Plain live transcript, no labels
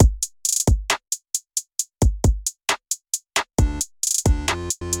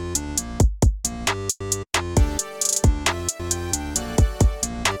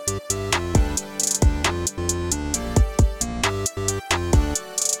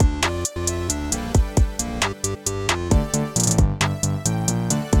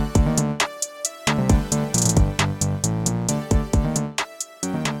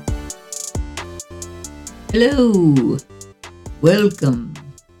Hello, welcome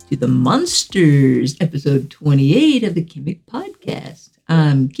to the Monsters, episode 28 of the Kimmick Podcast.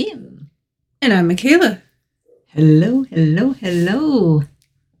 I'm Kim. And I'm Michaela. Hello.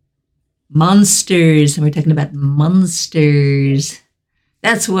 Monsters, and we're talking about monsters.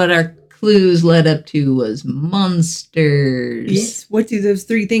 That's what our clues led up to, was monsters. Yes. What do those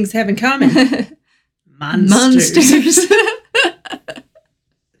three things have in common? Monsters.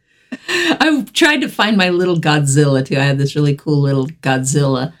 I tried to find my little Godzilla too. I have this really cool little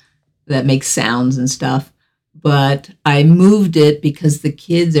Godzilla that makes sounds and stuff. But I moved it because the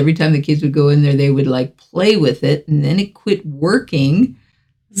kids, every time the kids would go in there, they would like play with it, and then it quit working.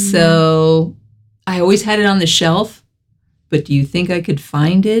 So I always had it on the shelf. But do you think I could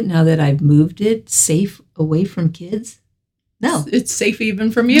find it now that I've moved it safe away from kids? No. It's safe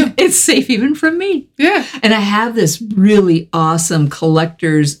even from you. It's safe even from me. Yeah. And I have this really awesome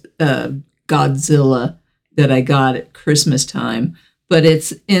collector's Godzilla that I got at Christmas time. But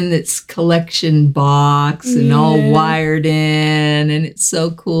it's in its collection box and all wired in. And it's so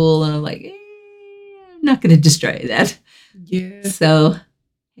cool. And I'm like, I'm not going to destroy that. Yeah. So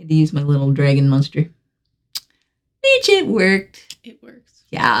I had to use my little dragon monster. Which it worked. It works.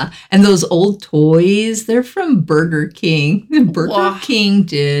 Yeah. And those old toys, they're from Burger King. Burger King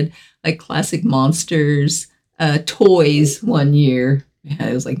did like classic monsters toys one year. Yeah,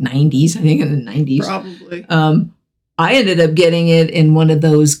 it was like 90s, I think, in the 90s. Probably. I ended up getting it in one of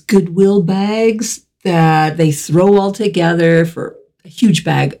those Goodwill bags that they throw all together for a huge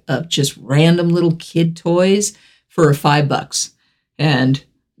bag of just random little kid toys for $5. And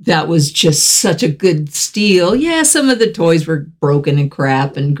that was just such a good steal. Yeah, some of the toys were broken and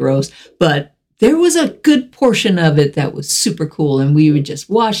crap and gross, but there was a good portion of it that was super cool. And we would just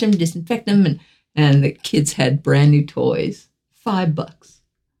wash them, disinfect them, and the kids had brand new toys. $5.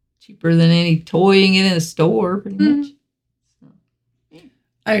 Cheaper than any toying in a store, pretty much.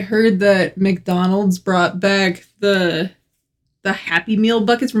 I heard that McDonald's brought back the Happy Meal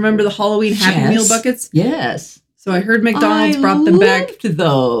buckets. Remember the Halloween Happy Meal buckets? Yes. So I heard McDonald's brought them back. I loved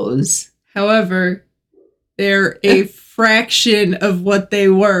those. However, they're a fraction of what they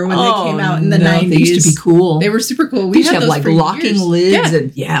were when they came out in the 90s. They used to be cool. They were super cool. We used to have like locking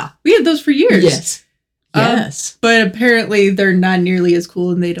lids. We had those for years. Yes. Yes. But apparently they're not nearly as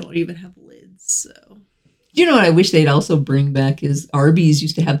cool, and they don't even have lids. So, you know what I wish they'd also bring back is Arby's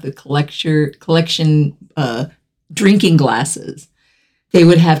used to have the collection drinking glasses. They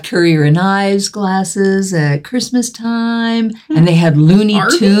would have Currier and Ives glasses at Christmas time, and they had Looney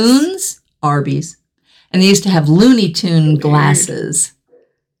Tunes. Arby's. And they used to have Looney Tune glasses.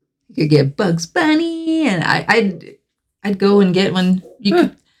 You could get Bugs Bunny, and I'd go and get one. You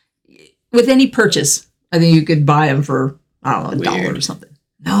could, with any purchase. I think you could buy them for, I don't know, $1 or something.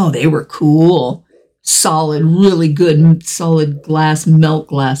 No, they were cool. Solid, really good, solid glass melt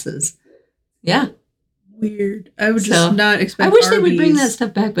glasses. Yeah. Weird. I would just not expect I wish Arby's. They would bring that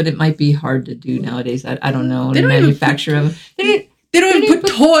stuff back, but it might be hard to do nowadays. I don't know. They don't manufacture them. They don't even put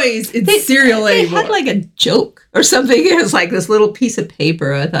toys in cereal anymore. They had like a joke or something. It was like this little piece of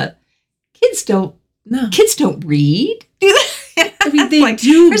paper. I thought, kids don't read. Do they? I mean, they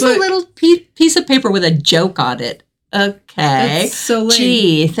do, There's a little piece of paper with a joke on it. Okay. That's so lame.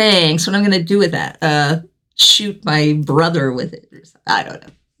 Gee, thanks. What I'm going to do with that? Shoot my brother with it. I don't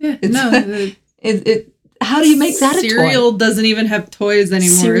know. Yeah, how do you make that a toy? Cereal doesn't even have toys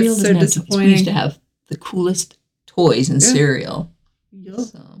anymore. Cereal it's so disappointing. We used to have the coolest toys in cereal. Yep.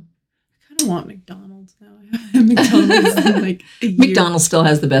 So. I kind of want McDonald's now. I haven't had McDonald's in like a year. McDonald's still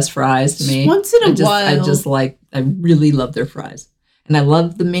has the best fries to me. Once in a while. I really love their fries. And I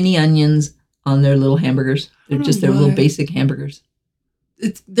love the mini onions on their little hamburgers. They're just their little basic hamburgers.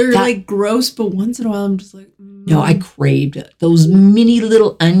 They're like gross, but once in a while I'm just like, No, I craved those mini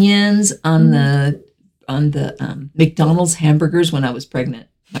little onions on the McDonald's hamburgers when I was pregnant.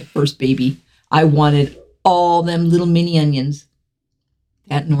 My first baby. I wanted all them little mini onions.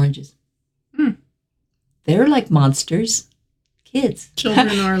 That and oranges. They're like monsters. Kids.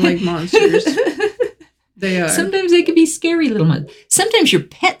 Children are like monsters. They are. Sometimes they can be scary little monsters. Sometimes your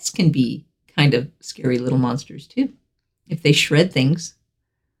pets can be kind of scary little monsters too. If they shred things.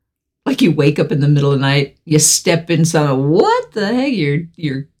 Like you wake up in the middle of the night, you step in what the heck?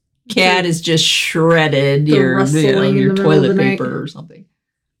 Your cat is just shredded your toilet paper or something.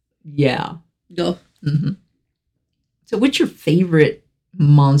 Yeah. Go. Mm-hmm. So what's your favorite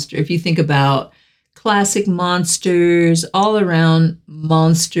monster? If you think about classic monsters, all around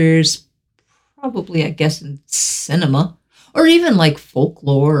monsters, probably, I guess, in cinema or even like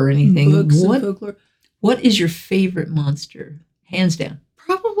folklore or anything. Books and folklore. What is your favorite monster? Hands down.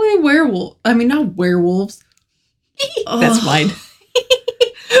 Probably werewolf. I mean, not werewolves. That's Ugh. mine.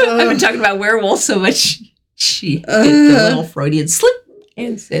 I've been talking about werewolves so much. She did the little Freudian slip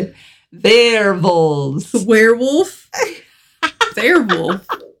and said werewolves. Werewolf? Werewolf?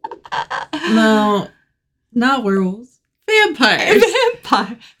 No, not werewolves. Vampires.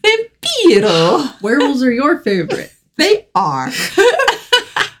 Vampire. Vampiro. Werewolves are your favorite. They are.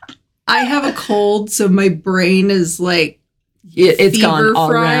 I have a cold, so my brain is like, It's fever gone all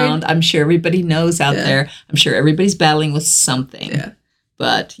fried. around. I'm sure everybody knows out Yeah. there. I'm sure everybody's battling with something. yeah,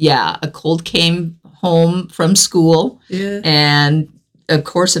 But yeah, a cold came home from school yeah. and of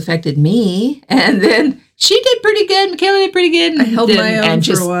course affected me. And then she did pretty good. Michaela did pretty good. I held my own and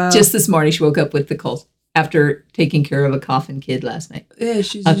for a while. just this morning she woke up with the cold after taking care of a coffin kid last night. Yeah,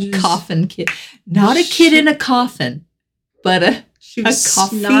 she's A just, coffin kid. Not a kid in a coffin, but she was a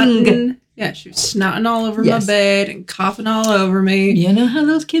coughing. snotting. Yeah, she was snotting all over Yes. my bed and coughing all over me. you know how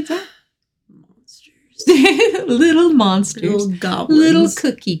those kids are? Monsters. Little monsters. Little goblins. Little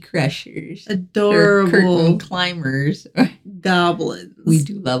cookie crushers. They're adorable curtain climbers. goblins. We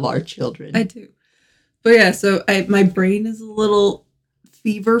do love our children. I do. But yeah, so my brain is a little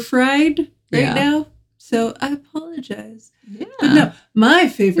fever fried right Yeah. now. So I apologize. Yeah. But no, my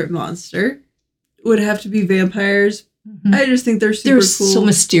favorite monster would have to be vampires. Mhm. I just think they're super They're cool. so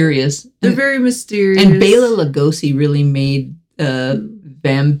mysterious. They're very mysterious. And Bela Lugosi really made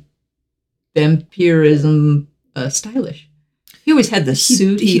vampirism stylish. He always had the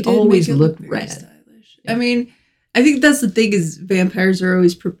suit. He did always make it looked very rad. stylish. Yeah. I mean, I think that's the thing is vampires are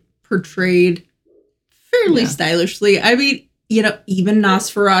always portrayed fairly Yeah. stylishly. I mean, you know, even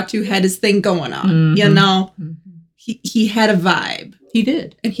Nosferatu had his thing going on. You Mhm. know, Mhm. he had a vibe, He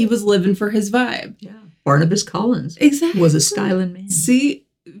did. and he was living for his vibe. Yeah. Barnabas Collins Exactly. was a styling man. See,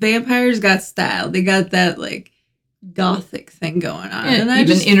 vampires got style. They got that like gothic thing going on. And I even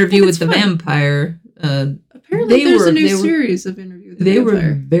just Interview think with it's the fun. Vampire. Apparently, they there's were- a new they were- series of Interview with the They were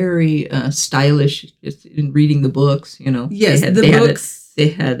Vampire. very stylish just in reading the books. You know. Yes, the they books. They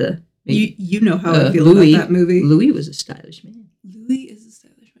had a. You know how I feel Louis, about that movie. Louis was a stylish man. Louis is a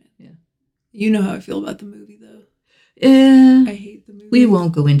stylish man. Yeah. You know how I feel about the movie, though. Uh, I hate the movie. we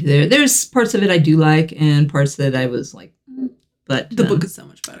won't go into there. There's parts of it I do like, and parts that I was like, but The book is so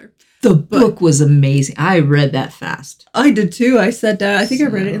much better. the book was amazing. I read that fast. I did too. I sat down. I think I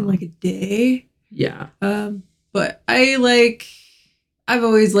read it in So- like a day. Yeah. But I've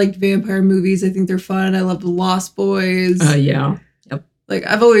always liked vampire movies. I think they're fun. I love the Lost Boys. Yeah. Like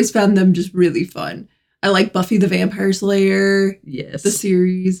I've always found them just really fun. I like Buffy the Vampire Slayer. Yes. The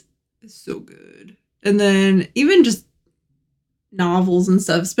series is so good. And then even just novels and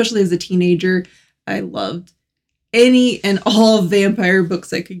stuff, especially as a teenager, I loved any and all vampire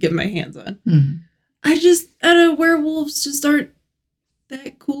books I could get my hands on. Mhm. I don't know, werewolves just aren't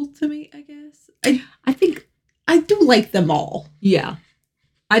that cool to me, I guess. I think. I do like them all. Yeah.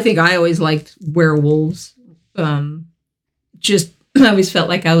 I think I always liked werewolves. Just I always felt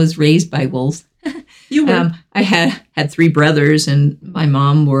like I was raised by wolves. You were. I had three brothers, and my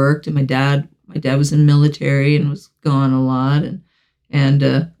mom worked, and my dad was in the military and was gone a lot,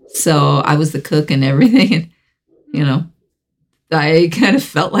 and so I was the cook and everything, and you know, I kind of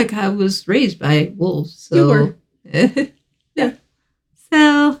felt like I was raised by wolves. So You were. yeah.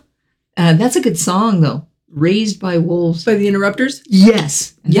 So that's a good song though. Raised by Wolves. By the Interrupters?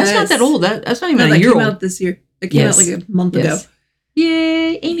 Yes. That's not Yes. that old. That's not even No, a that year came old. out this year. It came out Yes. like a month ago. Yes.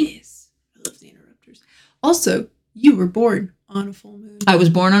 Yay, Amy. Yes. I love the Interrupters. Also, you were born on a full moon. I was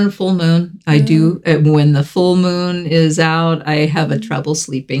born on a full moon. I do. When the full moon is out, I have a trouble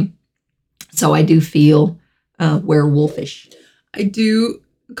sleeping. So I do feel werewolfish. I do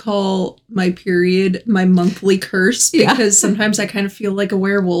call my period my monthly curse Yeah. because sometimes I kind of feel like a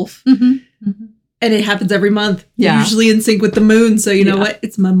werewolf. Mm-hmm. Mm-hmm. And it happens every month. Yeah. Usually in sync with the moon. So you know Yeah. what?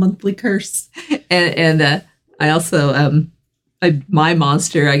 It's my monthly curse. And I also my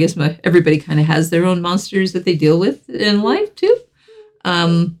monster. I guess everybody kind of has their own monsters that they deal with in life too.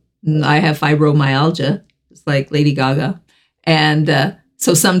 I have fibromyalgia, just like Lady Gaga, and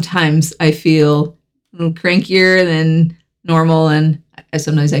so sometimes I feel a little crankier than normal, and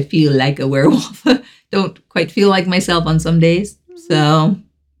sometimes I feel like a werewolf. Don't quite feel like myself on some days. So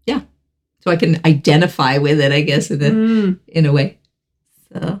yeah, so I can identify with it, I guess, in a way.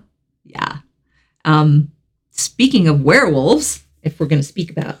 So yeah. Speaking of werewolves, if we're going to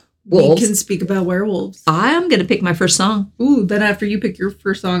speak about wolves, We can speak about werewolves. I'm going to pick my first song. Ooh, then after you pick your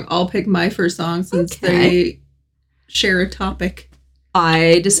first song, I'll pick my first song since Okay. they share a topic.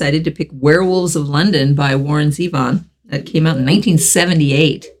 I decided to pick Werewolves of London by Warren Zevon. That came out in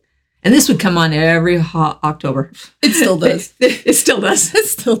 1978. And this would come on every October. It still does. It still does. It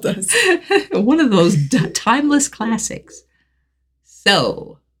still does. One of those timeless classics.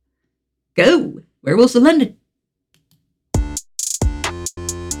 So, go. Werewolves of London.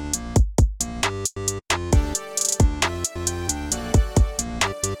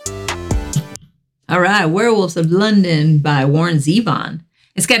 All right, Werewolves of London by Warren Zevon.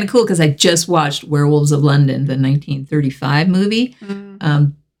 It's kind of cool because I just watched Werewolves of London, the 1935 movie.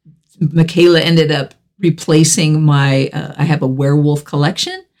 Michaela ended up replacing my, I have a werewolf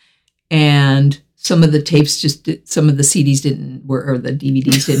collection, and some of the tapes some of the CDs didn't work, or the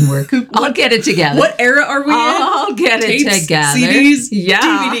DVDs didn't work. I'll get it together. What era are we in? I'll get Tapes, it together. CDs, Yeah.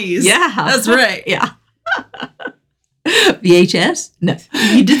 DVDs. Yeah. That's right. Yeah. VHS? No.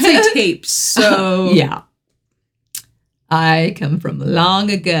 You did say tapes, so Yeah. I come from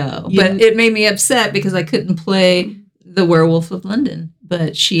long ago. You- But it made me upset because I couldn't play The Werewolf of London.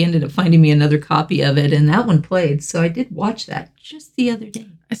 But she ended up finding me another copy of it, and that one played. So I did watch that just the other day.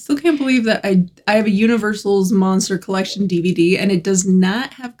 I still can't believe that I have a Universal's Monster Collection DVD, and it does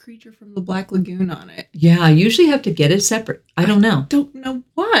not have Creature from the Black Lagoon on it. Yeah, I usually have to get it separate. I don't know. Don't know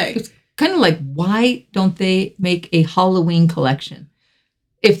why. Kind of like, why don't they make a Halloween collection?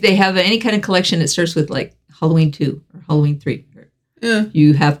 If they have any kind of collection, it starts with like Halloween 2 or Halloween 3. Yeah,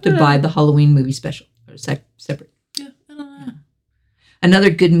 You have to Yeah. buy the Halloween movie special or separate. I don't know. Another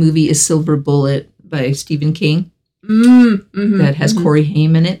good movie is Silver Bullet by Stephen King that has Corey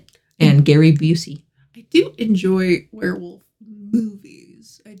Haim in it and Gary Busey. I do enjoy werewolf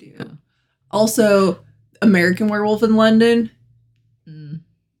movies. I do. Yeah. Also, American Werewolf in London. Mm.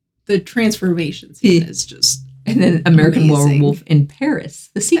 The transformation scene is just And then American Amazing. Werewolf in Paris,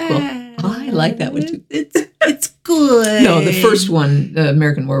 the sequel. I like that one too. It's good. No, the first one, the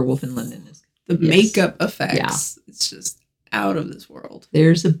American Werewolf in London, is The yes. makeup effects. It's just out of this world.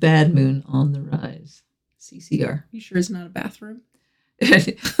 There's a Bad Moon on the Rise. CCR. You sure it's not a bathroom? There's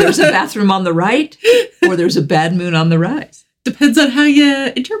a bathroom on the right, or there's a bad moon on the rise. Depends on how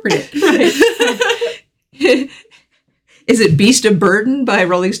you interpret it. Right. Is it Beast of Burden by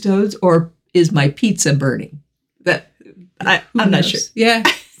Rolling Stones, or is my pizza burning? I'm Who not knows? sure. Yeah.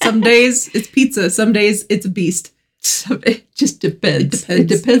 Some days it's pizza. Some days it's a beast. So it just depends. It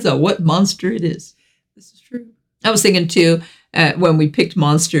depends. It depends on what monster it is. This is true. I was thinking too, when we picked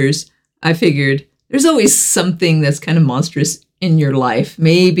monsters, I figured there's always something that's kind of monstrous in your life.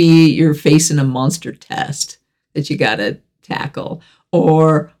 Maybe you're facing a monster test that you got to tackle,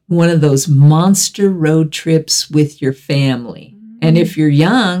 or one of those monster road trips with your family. And if you're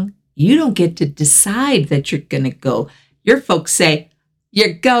young, you don't get to decide that you're going to go. Your folks say,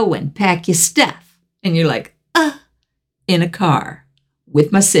 you're going, pack your stuff. And you're like, in a car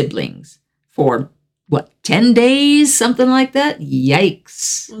with my siblings for 10 days, something like that?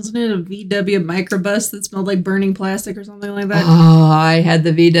 Yikes. Wasn't it a VW microbus that smelled like burning plastic or something like that? Oh, I had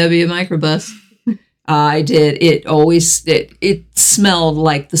the VW microbus. I did. It smelled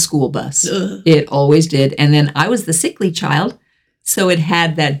like the school bus. Ugh. It always did. And then I was the sickly child, so it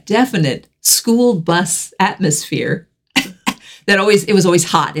had that definite school bus atmosphere. It was always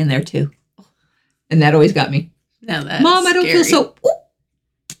hot in there too. And that always got me. Now that's Mom, I don't feel scary. so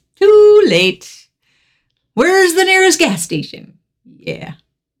too late. Where's the nearest gas station? Yeah.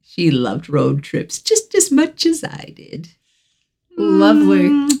 She loved road trips just as much as I did. Lovely.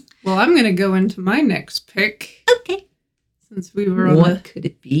 Mm, Well, I'm going to go into my next pick okay. since we were on What the could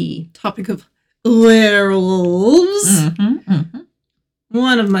it be? topic of werewolves. Mm-hmm.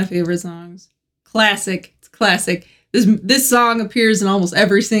 One of my favorite songs. Classic. It's classic. This song appears in almost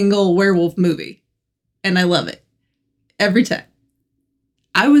every single werewolf movie. And I love it. Every time.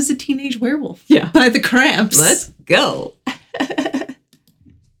 I Was a Teenage Werewolf. Yeah. By the Cramps. Let's go.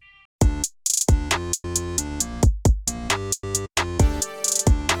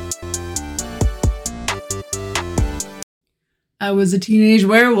 I Was a Teenage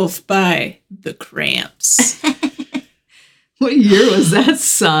Werewolf by the Cramps. What year was that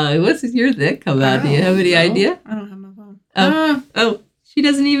song? What's the year that come out? Do you have any idea? I don't have my phone. Oh, she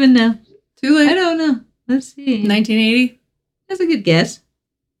doesn't even know. Too I late. don't know. Let's see. 1980? That's a good guess.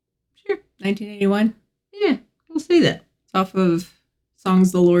 Sure. 1981? Yeah, we'll say that. It's off of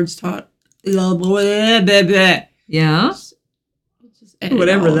Songs the Lord's Taught. Blah, blah, blah, blah. Yeah. We'll just edit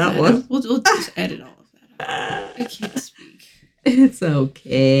Whatever all of that was. out. We'll just edit all of that out. I can't speak. It's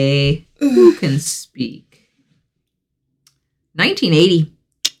okay. Who can speak? 1980.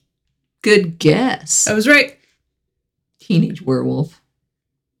 Good guess. I was right. Teenage Werewolf.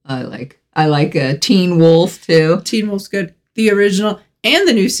 I like a Teen Wolf too. Teen Wolf's good. The original and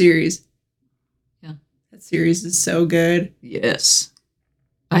the new series. Yeah. That series is so good. Yes.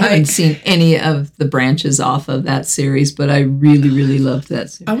 I haven't seen any of the branches off of that series, but I really, really loved that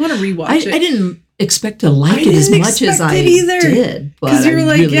series. I want to rewatch I it. didn't expect to like it as much as I did. Because you were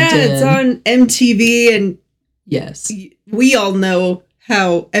like, really did. it's on MTV, and yes, we all know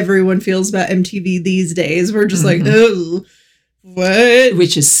how everyone feels about MTV these days. We're just like, Mhm. oh, what?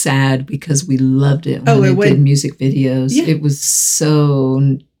 which is sad because we loved it when Oh, they it did music videos. Yeah. It was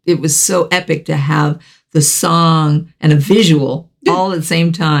so epic to have the song and a visual Yeah. all at the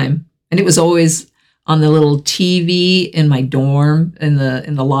same time. And it was always on the little TV in my dorm in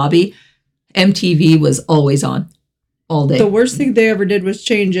the lobby. MTV was always on all day. The worst thing they ever did was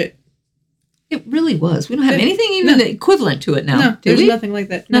change it. It really was. We don't have No. anything even equivalent to it now. No, do there's we? nothing like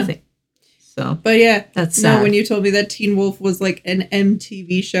that. No. Nothing. So But yeah, that's sad. no, when you told me that Teen Wolf was like an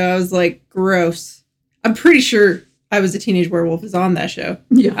MTV show, I was like, gross. I'm pretty sure I Was a Teenage Werewolf is on that show.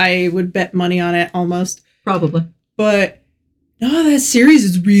 Yeah, I would bet money on it almost. probably. But no, that series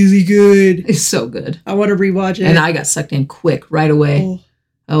is really good. It's so good. I want to rewatch it. And I got sucked in quick right away. Oh,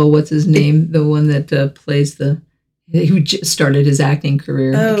 Oh, what's his name? The one that plays who just started his acting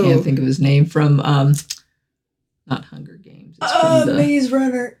career. I Oh. can't think of his name from not Hunger Games. It's from the Maze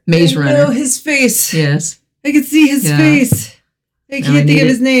Runner. Maze I Runner. know his face. Yes, I can see his Yeah. face. I Now can't I think need of it.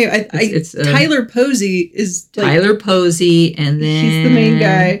 his name. It's Tyler Posey is like, Tyler Posey, and then he's the main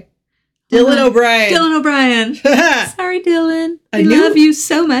guy. Dylan O'Brien. Dylan O'Brien. Sorry, Dylan. I I knew- love you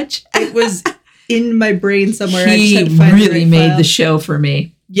so much. It was in my brain somewhere. I just He had to find really right made file. the show for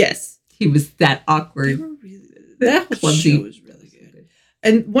me. Yes. He was that They awkward. were really, that whole Clumsy. show was really good.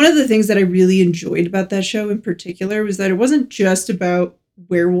 And one of the things that I really enjoyed about that show in particular was that it wasn't just about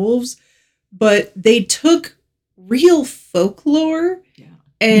werewolves, but they took real folklore Yeah.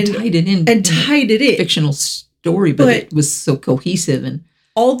 and tied it in. tied it in. fictional story, but But- it was so cohesive and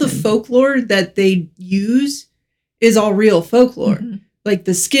All the and- folklore that they use is all real folklore. Mhm. Like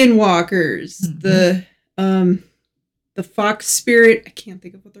the skinwalkers, Mhm. the fox spirit. I can't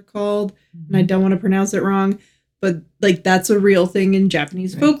think of what they're called, and I don't want to pronounce it wrong, but like that's a real thing in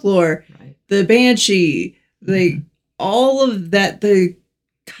Japanese Right. folklore. Right. The banshee, like Mhm. all of that, the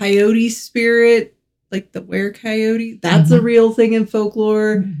coyote spirit, like the were coyote, that's a Mhm. real thing in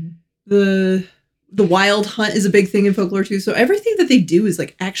folklore. Mhm. The wild hunt is a big thing in folklore too. So everything that they do is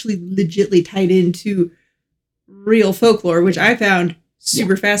like actually legitly tied into real folklore, which I found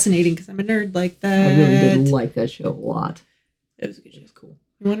super fascinating because I'm a nerd like that. I really did like that show a lot. It was a good It show. was cool.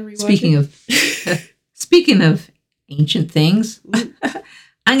 You want to rewatch Speaking of ancient things,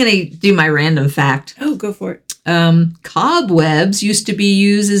 I'm going to do my random fact. oh, go for it. Cobwebs used to be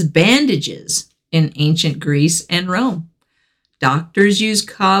used as bandages in ancient Greece and Rome. Doctors used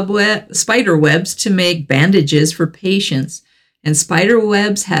spider webs to make bandages for patients, and spider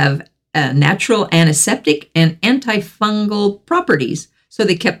webs have natural antiseptic and antifungal properties, so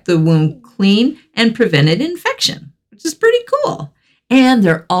they kept the wound clean and prevented infection, which is pretty cool. And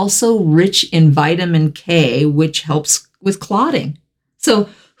they're also rich in vitamin K, which helps with clotting. So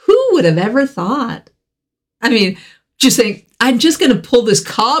who would have ever thought? I mean, just saying, I'm just going to pull this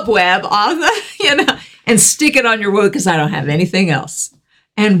cobweb off, and stick it on your wound because I don't have anything else.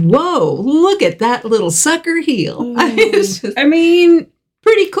 And whoa, look at that little sucker heal. I mean, it's just I mean,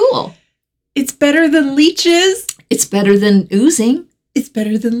 pretty cool. it's better than leeches. It's better than oozing. It's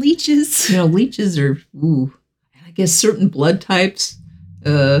better than leeches. Leeches are, I guess certain blood types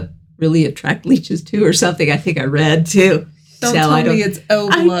really attract leeches too, or something I think I read too. Don't So tell I don't- me it's O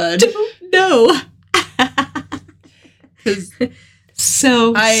I blood. don't know. 'Cause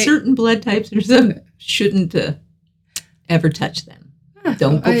So I- certain blood types or some shouldn't ever touch them.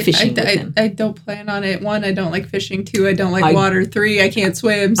 Don't go fishing with them. I don't plan on it. 1, I don't like fishing. 2, I don't like I- water. 3, I can't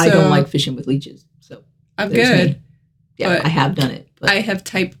swim. So I don't like fishing with leeches. So I'm there's good. me. Yeah, but I have done it. But I have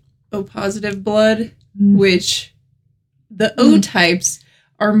type O positive blood, Mm. which the O types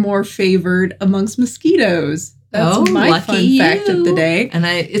are more favored amongst mosquitoes. That's Oh, my lucky fun fact of the you. day. And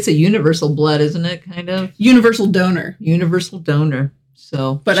it's a universal blood, isn't it? Kind of Universal donor. universal donor.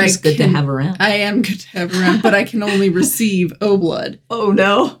 So, But she's good to can- have around. I am good to have around, but I can only receive O blood. Oh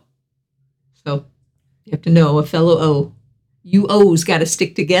no! So you have to know a fellow O. You O's got to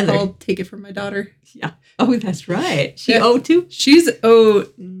stick together. I'll take it from my daughter. Yeah. Oh, that's right. She Yeah. O too. She's O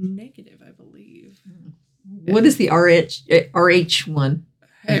negative, I believe. What is the RH one? I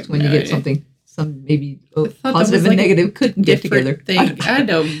That's have when no you get idea. something. Some maybe I thought that positive was and like negative couldn't get Different together. thing. I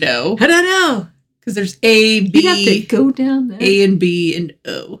don't know. I don't know. Because there's A, You have to B, go down there. A and B, and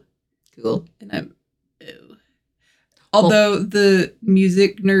O. Cool. And I'm O. Although the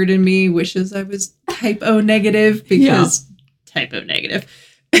music nerd in me wishes I was type O negative because type O negative.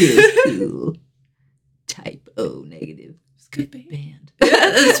 Cool. Type O negative. It's a good Good band. band.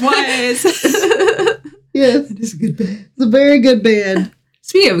 That's wise. Yes. It is a good band. It's a very good band.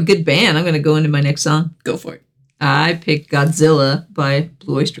 Speaking of a good band, I'm going to go into my next song. Go for it. I picked Godzilla by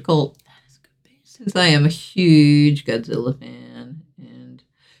Blue Oyster Cult. That is a good band. Since I am a huge Godzilla fan, and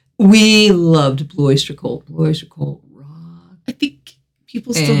we loved Blue Oyster Cult. Blue Oyster Cult rock. I think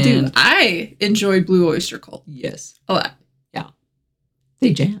people still do. And- I enjoy Blue Oyster Cult Yes. a lot.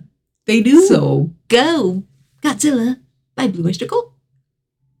 They jam. They do. So go Godzilla by Blue Oyster Cult.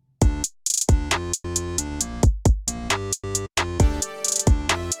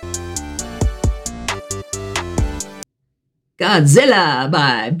 Godzilla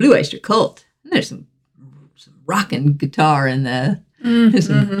by Blue Oyster Cult. And there's some rockin' guitar in there. There's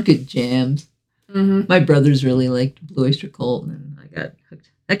some good jams. My brothers really liked Blue Oyster Cult, and I got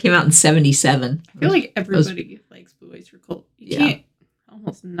hooked. That came out in '77. I feel like everybody likes Blue Oyster Cult. You can't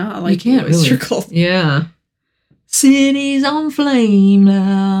almost not like can't Blue Oyster really. Cult. Yeah. City's on flame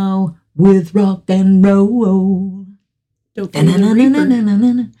now with rock and roll. Don't fear the Reaper.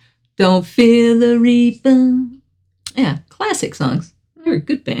 Da-na-na-na-na-na-na. Don't fear the reaper. Yeah, classic songs. They're a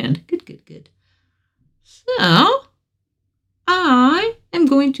good band. Good. So, I am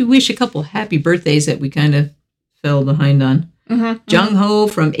going to wish a couple happy birthdays that we kind of fell behind on. Jung Ho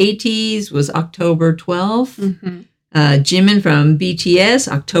from ATEEZ was October 12th. Jimin from BTS,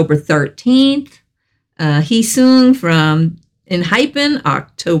 October 13th. Heesung from ENHYPEN,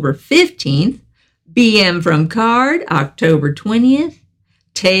 October 15th. BM from KARD, October 20th.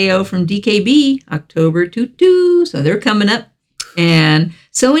 Taeyo from DKB, October 22. So they're coming up. And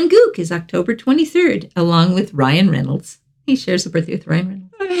So Gook is October 23rd, along with Ryan Reynolds. He shares the birthday with Ryan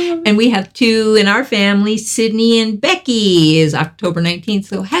Reynolds. And we have two in our family, Sydney and Becky is October 19th.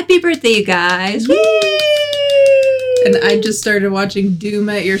 So happy birthday, you guys. Woo! And I just started watching Doom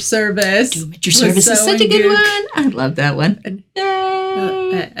at Your Service. Doom at Your Service is such a good one. I love that one. And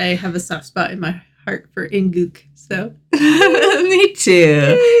Yay! I have a soft spot in my heart for Ingook. So Me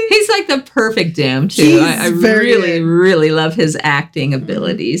too. He's like the perfect Dim too. I really love his acting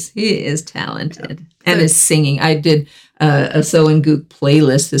abilities. He is talented. And his singing. I did a So Gook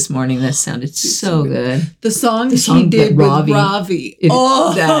playlist this morning that sounded so good. The song he did with with Ravi.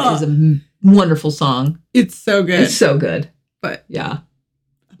 That is a wonderful song. It's so good. It's so good. But yeah,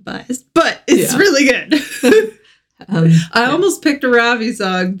 I'm biased, but it's really good. I almost picked a Ravi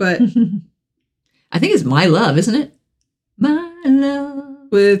song, but I think it's My Love, isn't it? My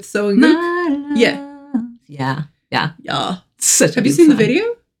love. With So Gook? My love. Yeah. Yeah. Such Have you seen the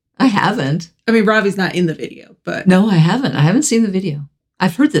video? I haven't. I mean, Ravi's not in the video, but no, I haven't. I haven't seen the video.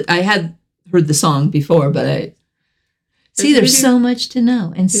 I've heard that. I had heard the song before, but there's so much to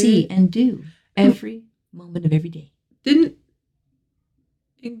know and see and do every moment of every day. Didn't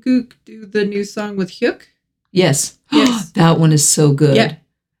Ingook do the new song with Hyuk? Yes. That one is so good. Yeah.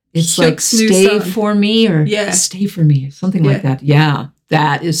 It's Hyuk's like Stay For Me or Stay For Me or something like that. Yeah.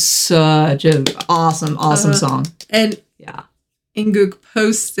 That is such an awesome song. And Ingook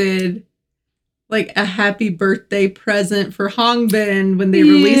posted like a happy birthday present for Hongbin when they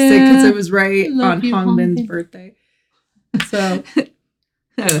released it because it was right on Hongbin's birthday. So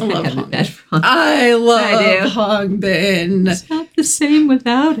I love Hongbin. It's not the same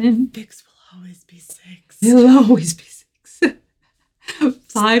without him. Vix will always be 6. He'll always be 6.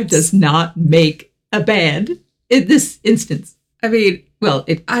 5 does not make a band in this instance. I mean, well,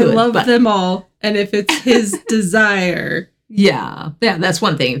 it could, I love them all, and if it's his desire, that's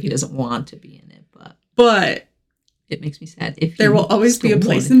one thing if he doesn't want to be in it, but it makes me sad. If there will always be a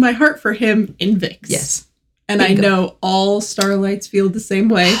place in my heart for him in Vix. Yes. And Bingo. I know all Starlights feel the same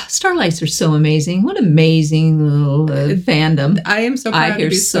way. Starlights are so amazing. What amazing little fandom. I am so proud I hear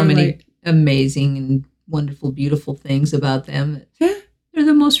to be so many amazing and wonderful, beautiful things about them. Yeah. They're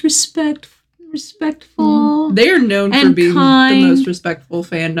the most respectful. They are known for being the most respectful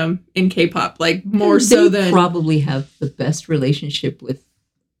fandom in K-pop, like more so than probably have the best relationship with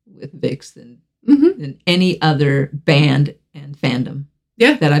Vix than any other band and fandom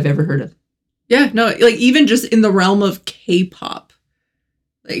that I've ever heard of. Yeah, no, like even just in the realm of K-pop.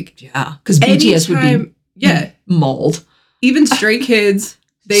 Like because BTS would be mauled. Even Stray Kids,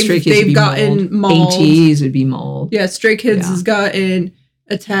 they've gotten mauled. ATEEZ would be mauled. Yeah, Stray Kids has gotten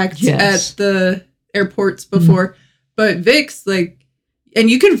attacked at the airports before. But Vix, like, and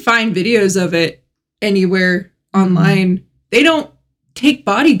you can find videos of it anywhere online. They don't take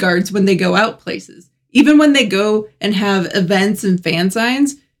bodyguards when they go out places. Even when they go and have events and fan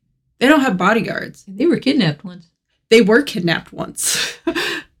signs, they don't have bodyguards. They were kidnapped once. They were kidnapped once.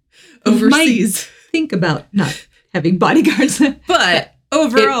 Overseas. Think about not having bodyguards. But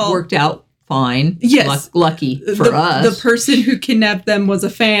overall, it worked out fine. Yes. Lucky for us. The person who kidnapped them was a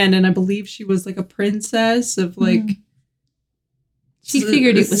fan, and I believe she was like a princess of like. She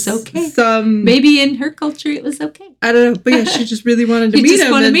figured it was okay. Some maybe in her culture it was okay. I don't know, but yeah, she just really wanted to You meet just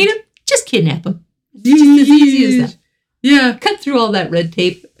him. want to meet him? Just kidnap him. Just as easy as that. Yeah, Cut through all that red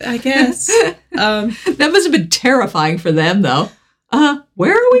tape. I guess. That must have been terrifying for them, though.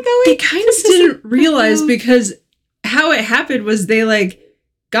 Where are we going? They kind of didn't realize because how it happened was they like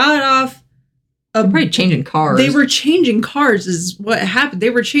got off. Probably changing cars. They were changing cars is what happened. They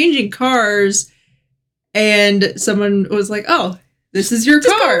were changing cars, and someone was like, "Oh, this is your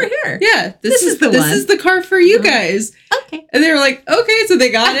Just car go over here. Yeah, This is the one. This is the car for you guys." Okay. And they were like, "Okay," so they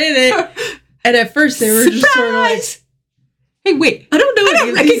got in it, and at first they were just sort of like, "Hey, wait, I don't know, I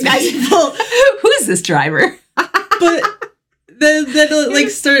don't recognize people. Who is this driver?" But then like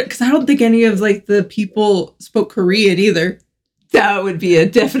start because I don't think any of like the people spoke Korean either. That would be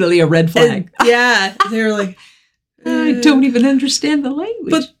definitely a red flag. And, yeah, they were like, I don't even understand the language.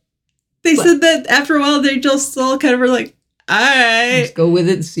 But they said that after a while they just all kind of were like, all right, just go with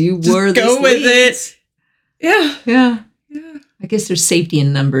it and see just where this go with leads. it. Yeah, yeah. I guess there's safety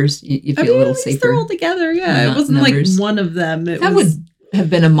in numbers. You feel a little at least safer. they're all together. Yeah, Not it wasn't numbers. like one of them. That would have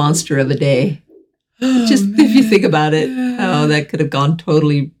been a monster of a day. Just if you think about it, how that could have gone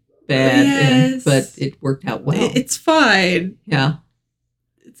totally bad, Yes. but it worked out well. It's fine. Yeah.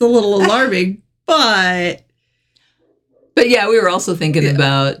 It's a little alarming, but yeah, we were also thinking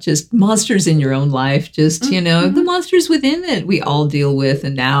about just monsters in your own life, just, the monsters within it we all deal with.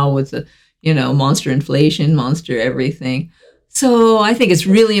 And now with the, monster inflation, monster everything. So I think it's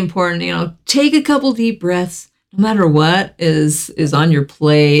really important, take a couple deep breaths. No matter what is on your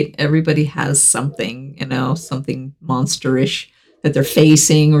plate, everybody has something, something monsterish that they're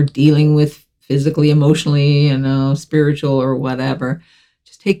facing or dealing with physically, emotionally, spiritual or whatever.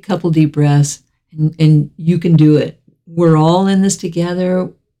 Just take a couple deep breaths and you can do it. We're all in this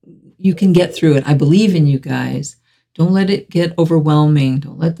together. You can get through it. I believe in you guys. Don't let it get overwhelming.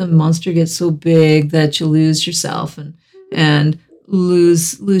 Don't let the monster get so big that you lose yourself and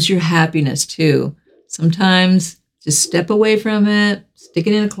lose your happiness too. Sometimes just step away from it, stick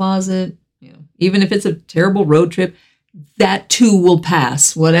it in a closet, even if it's a terrible road trip, that too will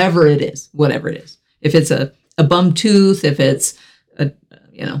pass, whatever it is. If it's a bum tooth, if it's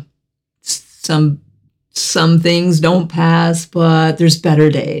some things don't pass, but there's better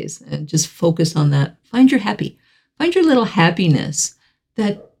days, and just focus on that. Find your little happiness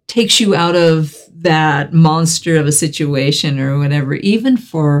that takes you out of that monster of a situation or whatever, even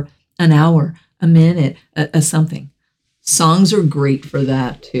for an hour, a minute, a something. Songs are great for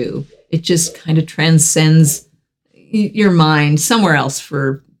that too. It just kind of transcends your mind somewhere else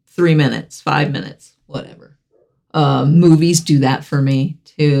for 3 minutes, 5 minutes, whatever. Movies do that for me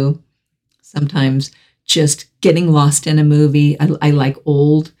too. Sometimes just getting lost in a movie. I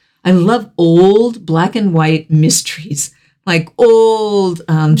love old black and white mysteries, like old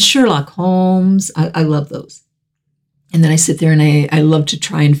Sherlock Holmes. I love those. And then I sit there and I love to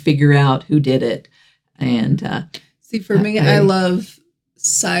try and figure out who did it. And see, for me, I love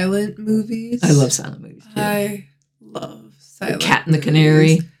silent movies. I love silent movies too. I love silent. The Cat and the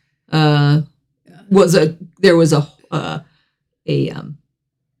Canary. There was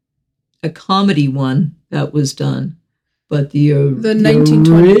a comedy one that was done, but the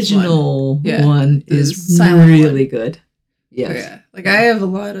 1920s original one is silent really one. good. Yes. Oh, yeah, like I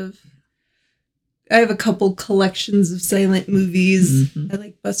have a couple collections of silent movies. Mm-hmm. I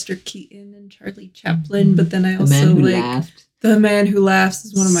like Buster Keaton and Charlie Chaplin, but then I The also Man Who like Laughed. The Man Who Laughs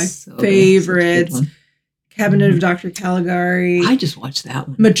is one of my So good. favorites. Such a good one. Cabinet of Dr. Caligari. I just watched that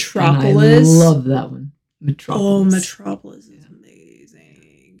one. Metropolis. And I love that one. Metropolis. Oh, Metropolis is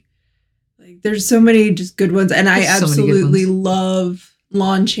amazing. Like, there's so many just good ones, and I There's so many good absolutely ones. love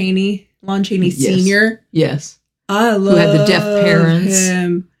Lon Chaney. Lon Chaney Yes. Sr. Yes. I love had the deaf parents.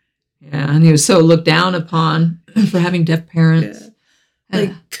 him. Yeah, and he was so looked down upon for having deaf parents. Yeah.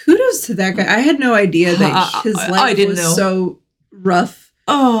 Like, kudos to that guy. I had no idea that his I life didn't was know. so rough.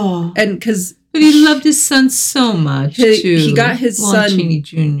 Oh, And because but he loved his son so much He too. got his Lon son- Chaney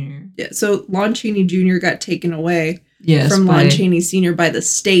Jr. yeah, so Lon Chaney Jr. got taken away Yes, from by- Lon Chaney Sr. by the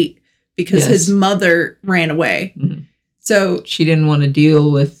state because Yes. his mother ran away. Mhm. So She didn't want to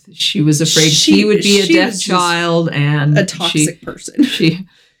deal with. She was afraid he would be a she deaf was just child and a toxic person.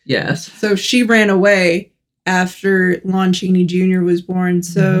 Yes. So she ran away after Lon Chaney Jr. was born.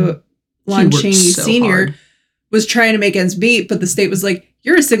 So Lon She worked Chaney so Sr. hard. was trying to make ends meet, but the state was like,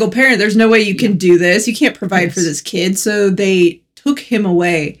 "You're a single parent. There's no way you can do this. You can't provide for Yes. this kid." So they took him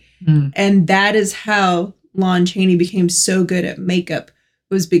away. Mm. And that is how Lon Chaney became so good at makeup,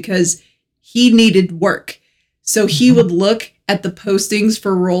 was because he needed work. So he would look at the postings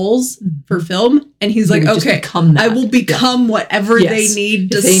for roles for film, and he's like, okay, I will become whatever they need,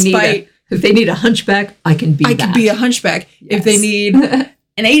 despite... If they need a hunchback, I can be that. I could be a hunchback. Yes. If they need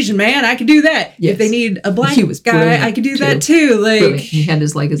an Asian man, I could do that. Yes. If they need a black guy, I could do that too. Like brilliant. He had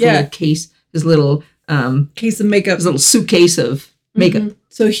his little case, his little case of makeup, his little suitcase of makeup. Mm-hmm.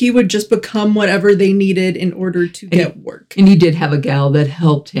 So he would just become whatever they needed in order to get work. And he did have a gal that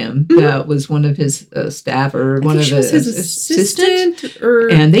helped him. Mm-hmm. That was one of his staff or one of his assistants.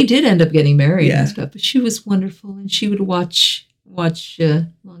 And they did end up getting married and stuff. But she was wonderful, and she would watch Lon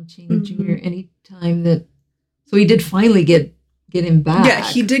Chaney Jr. anytime that. So he did finally get him back. Yeah,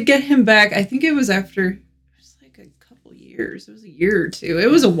 he did get him back. I think it was after like a couple years. It was a year or two.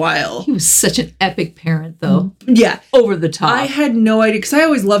 It was a while. He was such an epic parent, though. Yeah, over the top. I had no idea because I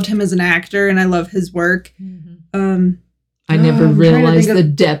always loved him as an actor, and I love his work. Mm-hmm. I never realized the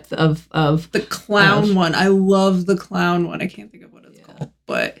depth of the clown one. I love the clown one. I can't think of what it's called,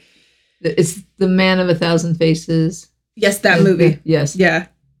 but it's The Man of a Thousand Faces. Yes, that movie. Yes. Yeah.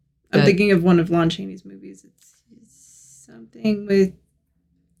 I'm thinking of one of Lon Chaney's movies. It's something with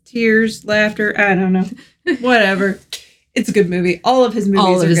tears, laughter. I don't know. Whatever. It's a good movie. All of his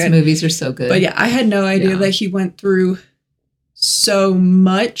movies are so good. But yeah, I had no idea that he went through so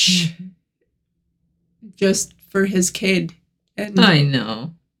much just for his kid. And I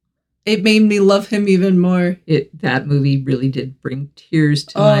know. It made me love him even more. That movie really did bring tears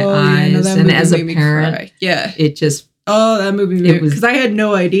to my eyes. And as a parent, it just... Oh, that movie made because I had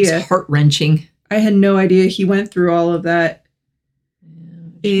no idea. It's heart-wrenching. I had no idea he went through all of that.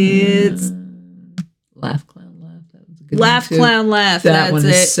 It's Laugh Clown Laugh. That was a good Laugh Clown Laugh. That one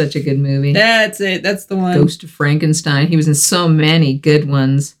is such a good movie. That's it. That's the one. Ghost of Frankenstein. He was in so many good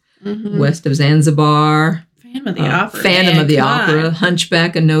ones. Mm-hmm. West of Zanzibar. Phantom of the Opera. Phantom of the Opera.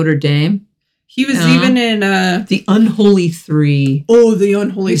 Hunchback of Notre Dame. He was even in The Unholy Three. Oh, The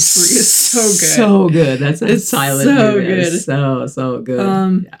Unholy Three is so good. So good. That's a silent movie. Good. So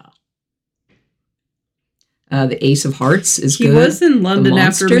good. The Ace of Hearts is good. He was in London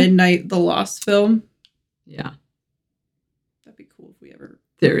After Midnight, the Lost film. Yeah. That'd be cool if we ever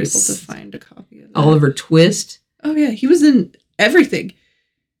were able to find a copy of that. Oliver Twist. Oh, yeah. He was in everything.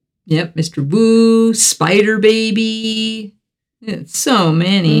 Yep. Mr. Wu, Spider Baby. Yeah, so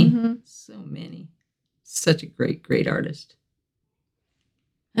many. Mm-hmm. So many. Such a great artist.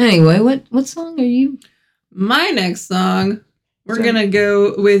 Anyway, what song are you? My next song, we're going to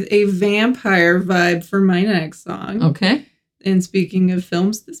go with a vampire vibe for my next song. Okay. And speaking of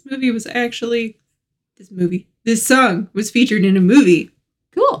films, this song was featured in a movie.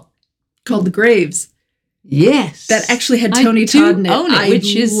 Cool. Called The Graves. Yes. That actually had Tony Todd in it.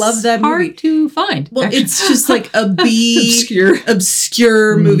 Which is love that hard movie. To find. Well, it's just like a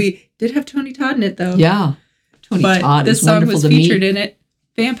obscure movie. Did have Tony Todd in it, though. Yeah. Tony Todd is wonderful to me. This song was featured in it.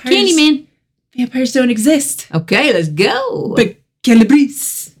 Vampires. Candyman. Vampires don't exist. Okay, let's go. But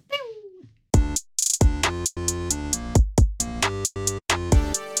Calabrese.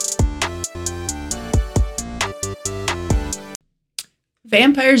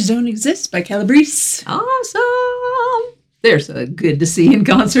 Vampires Don't Exist by Calabrese. Awesome. They're so good to see in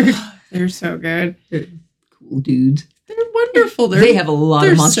concert. They're so good. They're cool dudes. They're wonderful. They have a lot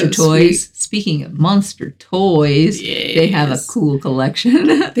of monster toys. Sweet. Speaking of monster toys, they have a cool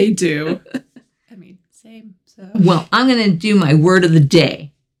collection. They do. I mean, same. So. Well, I'm going to do my word of the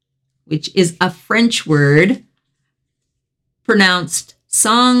day, which is a French word pronounced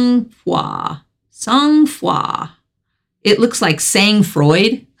sang-froid. Sang-froid. It looks like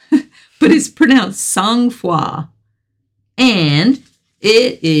sang-froid, but it's pronounced sang-froid. And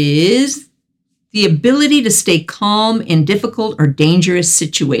it is the ability to stay calm in difficult or dangerous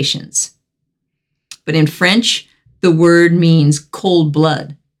situations. But in French, the word means cold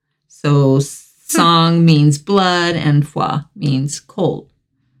blood. So sang means blood and froid means cold.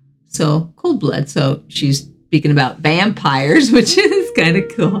 So cold blood. So she's speaking about vampires, which is kind of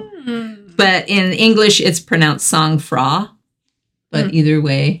cool. But in English, it's pronounced sang-froid. But either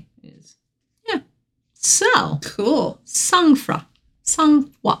way, is So cool. Sang-froid.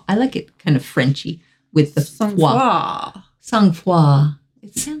 Sang-froid. I like it kind of Frenchy with the sang-froid. Sang-froid.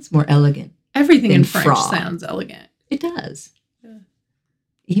 It sounds more elegant. Everything in French sounds elegant. It does. Yeah.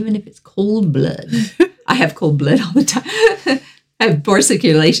 Even if it's cold blood. I have cold blood all the time. I have poor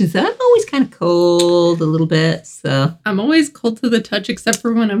circulation, so I'm always kind of cold a little bit. So I'm always cold to the touch, except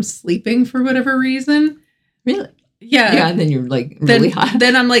for when I'm sleeping for whatever reason. Really? Yeah. Yeah, and then you're like really hot.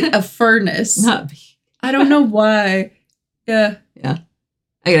 Then I'm like a furnace. I don't know why. Yeah. Yeah.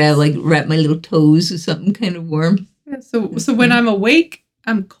 I gotta like wrap my little toes with something kind of warm. Yeah, so when I'm awake,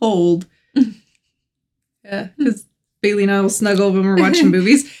 I'm cold. Yeah, because Bailey and I will snuggle when we're watching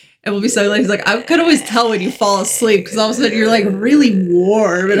movies. And we'll be so like, he's like, I could always tell when you fall asleep because all of a sudden you're like really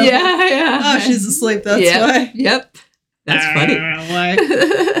warm. And I'm like, Yeah. oh, she's asleep. That's Yep, why. Yep. That's funny. I don't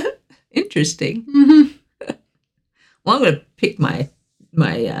know why. Interesting. Mm-hmm. Well, I'm going to pick my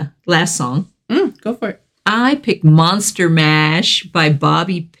last song. Go for it. I picked Monster Mash by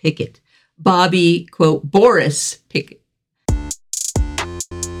Bobby Pickett. Bobby, quote, Boris Pickett.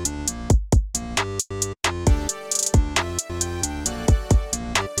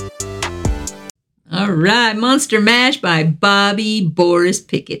 All right, Monster Mash by Bobby Boris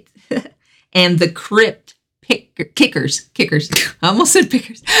Pickett. And the Crypt Kickers. I almost said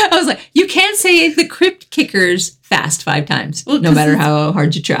pickers. I was like, you can't say the Crypt Kickers fast 5 times, no matter how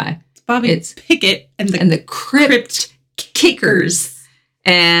hard you try. It's Bobby Pickett and the Crypt Kickers.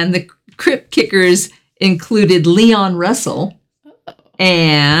 And the Crypt Kickers included Leon Russell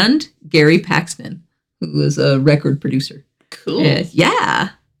and Gary Paxton, who was a record producer. Cool. Yeah.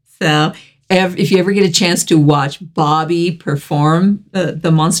 So if you ever get a chance to watch Bobby perform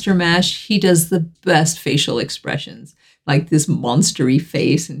the Monster Mash, he does the best facial expressions, like this monstery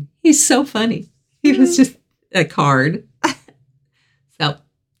face, and he's so funny. He was just a card. So,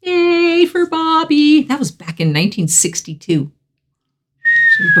 yay for Bobby. That was back in 1962,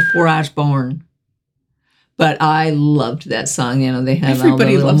 so before I was born. But I loved that song. You know, they have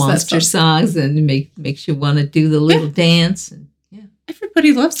Everybody all the little loves that monster song. songs, and it makes you want to do the little dance. And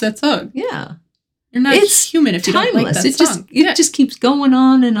Everybody loves that song. yeah. You're not human if you don't like that song. It just keeps going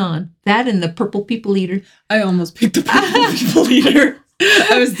on and on. That and the Purple People Eater. I almost picked the Purple People Eater.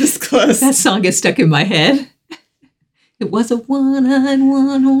 I was this close. That song gets stuck in my head. It was a one-eyed,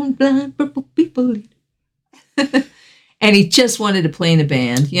 one-horned, blind Purple People Eater. And he just wanted to play in a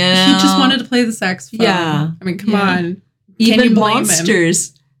band. Yeah, He just wanted to play the saxophone. Yeah. I mean, come on. Even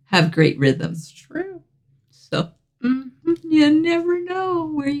monsters have great rhythms. It's true. So you never know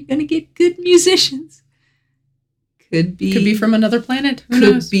where you're going to get good musicians. Could be from another planet. Who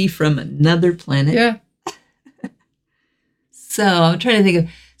Could knows? be from another planet. Yeah. So I'm trying to think of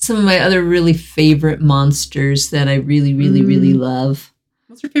some of my other really favorite monsters that I really, really, really love.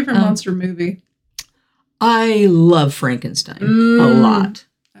 What's your favorite monster movie? I love Frankenstein a lot.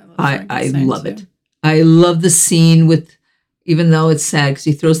 I love it. I love the scene with, even though it's sad because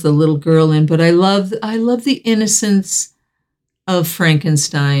he throws the little girl in, but I love the innocence of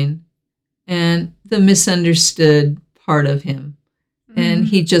Frankenstein and the misunderstood part of him. And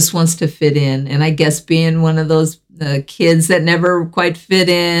he just wants to fit in. And I guess being one of those kids that never quite fit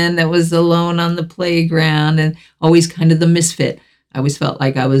in, that was alone on the playground and always kind of the misfit. I always felt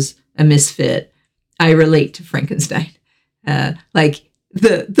like I was a misfit. I relate to Frankenstein. Like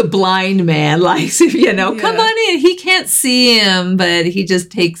the blind man likes him, come on in. He can't see him, but he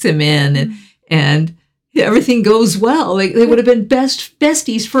just takes him in and everything goes well. Like they would have been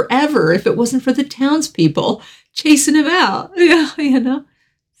besties forever if it wasn't for the townspeople chasing him out. Yeah,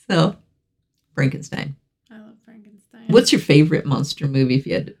 So, Frankenstein. I love Frankenstein. What's your favorite monster movie if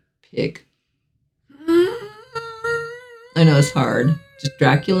you had to pick? I know it's hard. Just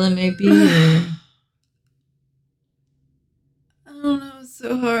Dracula, maybe? Or... I don't know. It's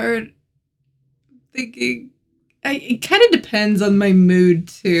so hard. Thinking. It kind of depends on my mood,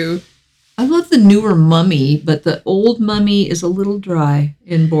 too. I love the newer Mummy, but the old Mummy is a little dry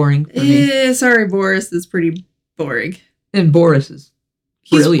and boring for me. Sorry, Boris is pretty boring. And Boris is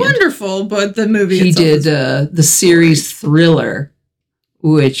brilliant. He's wonderful, but the movie he itself did the series Thriller,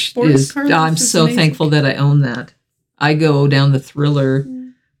 which Boris is, Karloff I'm is so amazing. thankful that I own that. I go down the thriller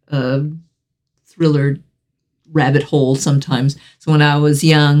rabbit hole sometimes. So when I was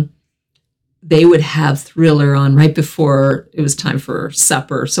young, they would have Thriller on right before it was time for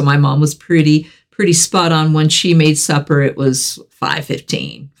supper. So my mom was pretty spot on. When she made supper, it was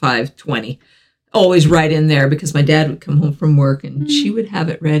 5:15, 5:20. Always right in there because my dad would come home from work and she would have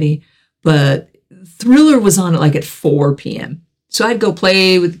it ready. But Thriller was on like at 4 p.m. So I'd go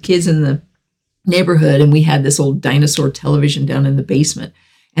play with the kids in the neighborhood, and we had this old dinosaur television down in the basement.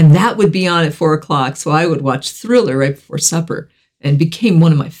 And that would be on at 4 o'clock. So I would watch Thriller right before supper. And became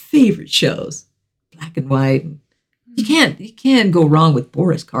one of my favorite shows. Black and white. You can't go wrong with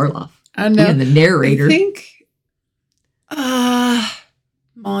Boris Karloff. I know. Being the narrator. I think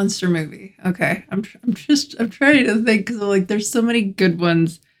monster movie. Okay. I'm trying to think because like there's so many good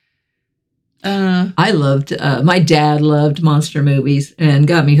ones. I loved my dad loved monster movies and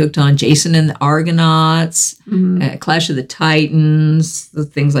got me hooked on Jason and the Argonauts, Clash of the Titans,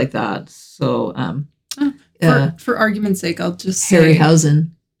 things like that. So for argument's sake, I'll just say Harryhausen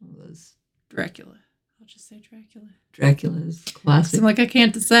was Dracula. I'll just say Dracula. Dracula's classic. I'm like, I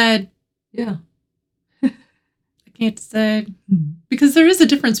can't decide. Yeah. I can't decide. Because there is a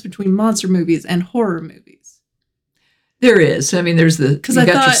difference between monster movies and horror movies. There is. I mean, there's you got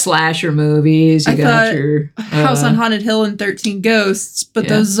your slasher movies. You got your House on Haunted Hill and 13 Ghosts, but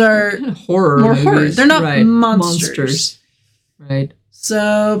those are horror more movies. horror. They're not monsters. Right.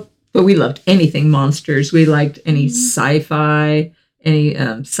 So, but we loved anything monsters. We liked any sci-fi. Any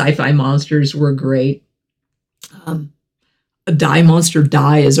sci-fi monsters were great. A Die Monster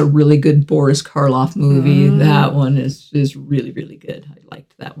Die is a really good Boris Karloff movie. That one is really, really good. I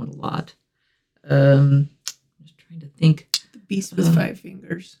liked that one a lot. I'm just trying to think. The Beast with Five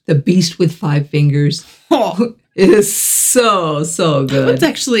Fingers. The Beast with Five Fingers. Oh, it is so good. It's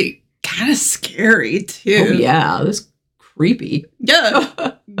actually kind of scary too. Oh yeah, that's creepy.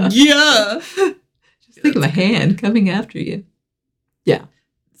 Yeah, yeah. Just think of a hand coming after you. Yeah.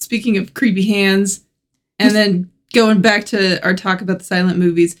 Speaking of creepy hands, and then going back to our talk about the silent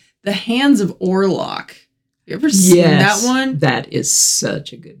movies, The Hands of Orlok. You ever seen that one? That is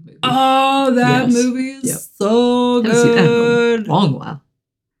such a good movie. Oh, that movie is so good. Seen that in a long while.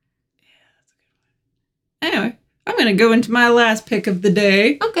 Yeah, that's a good one. Anyway, I'm going to go into my last pick of the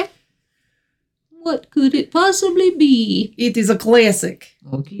day. Okay. What could it possibly be? It is a classic.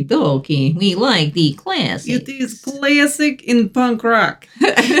 Okie dokie. We like the classics. It is classic in punk rock.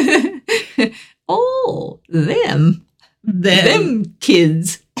 Oh, them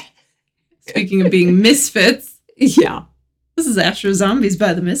kids. Speaking of being misfits. Yeah. This is Astro Zombies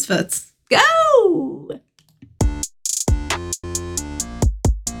by the Misfits. Go!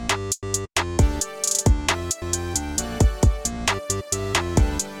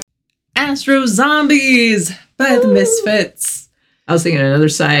 Astro Zombies by the Misfits. I was thinking another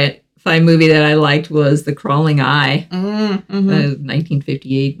sci-fi movie that I liked was The Crawling Eye, Mm-hmm. the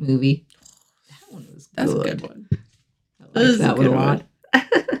 1958 movie. That one was That's good. a good one. I liked that one a lot.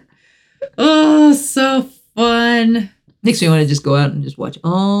 Oh, so fun. Makes me want to just go out and just watch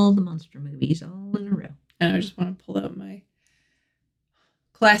all the monster movies all in a row. And I just want to pull out my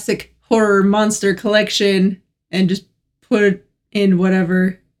classic horror monster collection and just put it in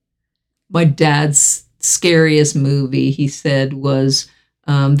whatever. My dad's scariest movie, he said, was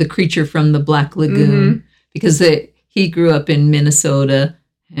The Creature from the Black Lagoon, because he grew up in Minnesota,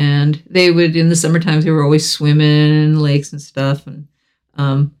 and they would, in the summer times, they were always swimming in lakes and stuff. And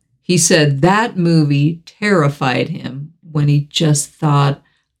he said that movie terrified him when he just thought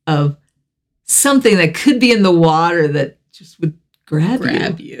of something that could be in the water that just would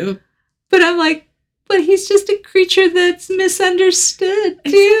grab you. But I'm like, but he's just a creature that's misunderstood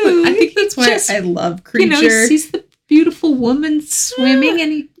too. I think that's why I love Creature. You know, he sees the beautiful woman swimming,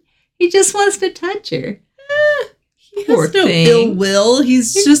 and he just wants to touch her. He has no ill will.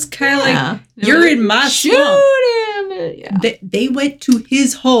 He's just kind of like, you're in my Shoot swamp. him. Yeah. They went to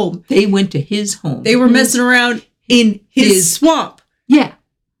his home. They went to his home. They were messing around in his swamp. Yeah.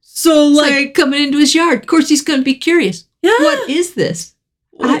 So It's like coming into his yard. Of course, he's going to be curious. Yeah. What is this?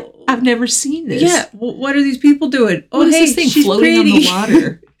 I've never seen this. Yeah. What are these people doing? What is this thing she's floating on pretty. the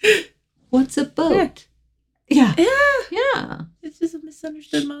water? What's a boat? Yeah. Yeah. It's just a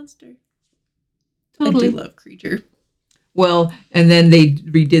misunderstood monster. Totally. I do love Creature. Well, and then they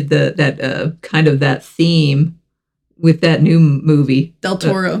redid that kind of that theme with that new movie. Del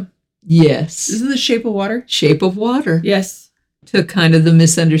Toro. Yes. Isn't The Shape of Water? Shape of Water. Yes. Took kind of the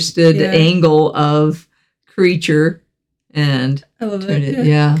misunderstood angle of Creature and I love turned it. it.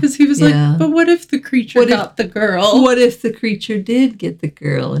 Yeah. Because he was like, but what if the creature got the girl? What if the creature did get the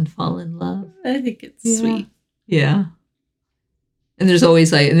girl and fall in love? I think it's sweet. Yeah. And there's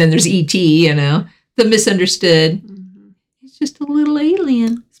always and then there's E.T., the misunderstood. Mm-hmm. He's just a little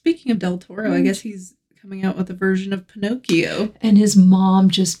alien. Speaking of Del Toro, I guess he's coming out with a version of Pinocchio. And his mom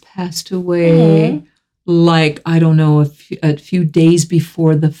just passed away. Like, I don't know, a few days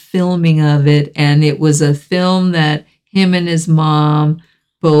before the filming of it. And it was a film that him and his mom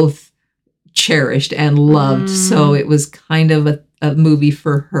both cherished and loved. So it was kind of a movie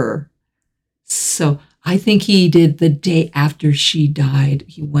for her. So I think he did the day after she died.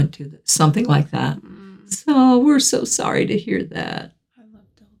 He went to something like that. So we're so sorry to hear that.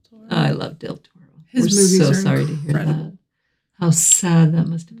 I love Del Toro. His movies so are sorry to hear that. How sad that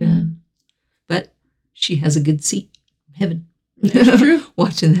must have been. But she has a good seat in heaven. That's true.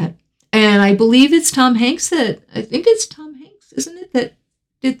 Watching that. And I believe it's Tom Hanks isn't it, that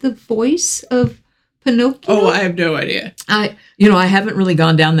did the voice of Pinocchio? Oh, I have no idea. I haven't really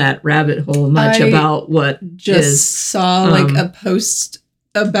gone down that rabbit hole much about what saw like a post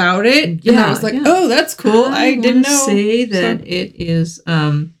about it. And I was like, oh, that's cool. I didn't know. Say that it is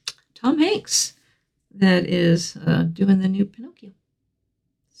Tom Hanks that is doing the new Pinocchio.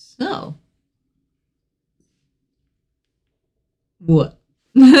 So, what?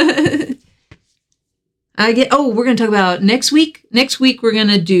 We're going to talk about next week. Next week, we're going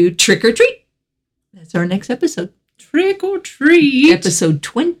to do Trick or Treat. That's our next episode. Trick or Treat. Episode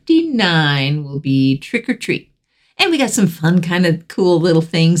 29 will be Trick or Treat. And we got some fun, kind of cool little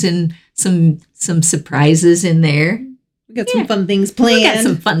things and some surprises in there. We got some fun things planned.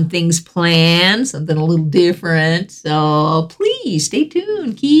 Something a little different. So please stay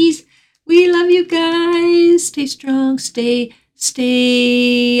tuned, Keys. We love you guys. Stay strong. Stay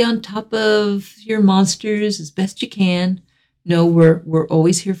on top of your monsters as best you can. No, we're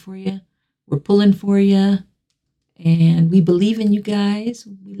always here for you. We're pulling for you. And we believe in you guys.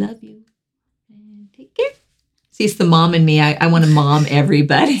 We love you. And take care. See, it's the mom in me. I want to mom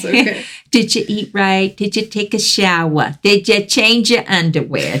everybody. It's okay. Did you eat right? Did you take a shower? Did you change your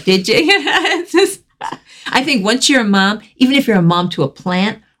underwear? Did you? I think once you're a mom, even if you're a mom to a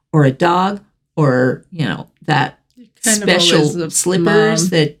plant or a dog or, that special slippers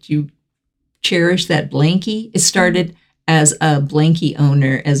that you cherish, that blankie, it started as a blankie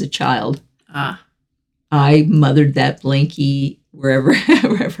owner as a child. I mothered that blankie wherever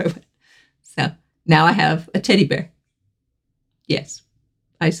I went. So now I have a teddy bear. Yes,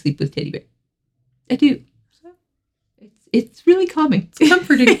 I sleep with teddy bear. I do. It's really calming. It's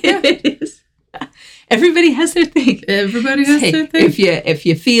comforting. Yeah. It is. Everybody has their thing. Everybody has their thing. If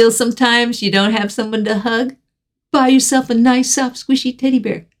you feel sometimes you don't have someone to hug, buy yourself a nice, soft, squishy teddy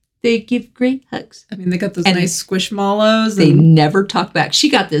bear. They give great hugs. I mean, they got those nice squishmallows. They never talk back. She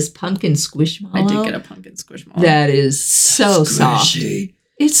got this pumpkin squishmallow. I did get a pumpkin squishmallow. That is so soft.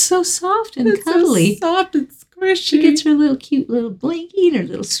 It's so soft and cuddly. So soft and squishy. She gets her little cute little blankie and her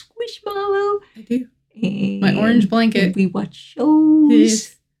little squishmallow. I do. And my orange blanket. We watch shows.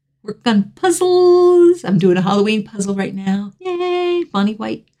 Yes. Work on puzzles. I'm doing a Halloween puzzle right now. Yay! Bonnie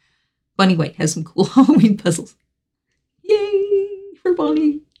White. Bonnie White has some cool Halloween puzzles. Yay for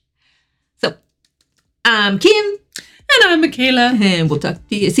Bonnie. So, I'm Kim. And I'm Michaela. And we'll talk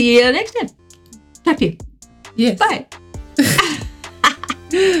to you. See you next time. Talk to you. Yes. Bye.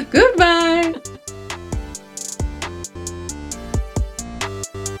 Goodbye.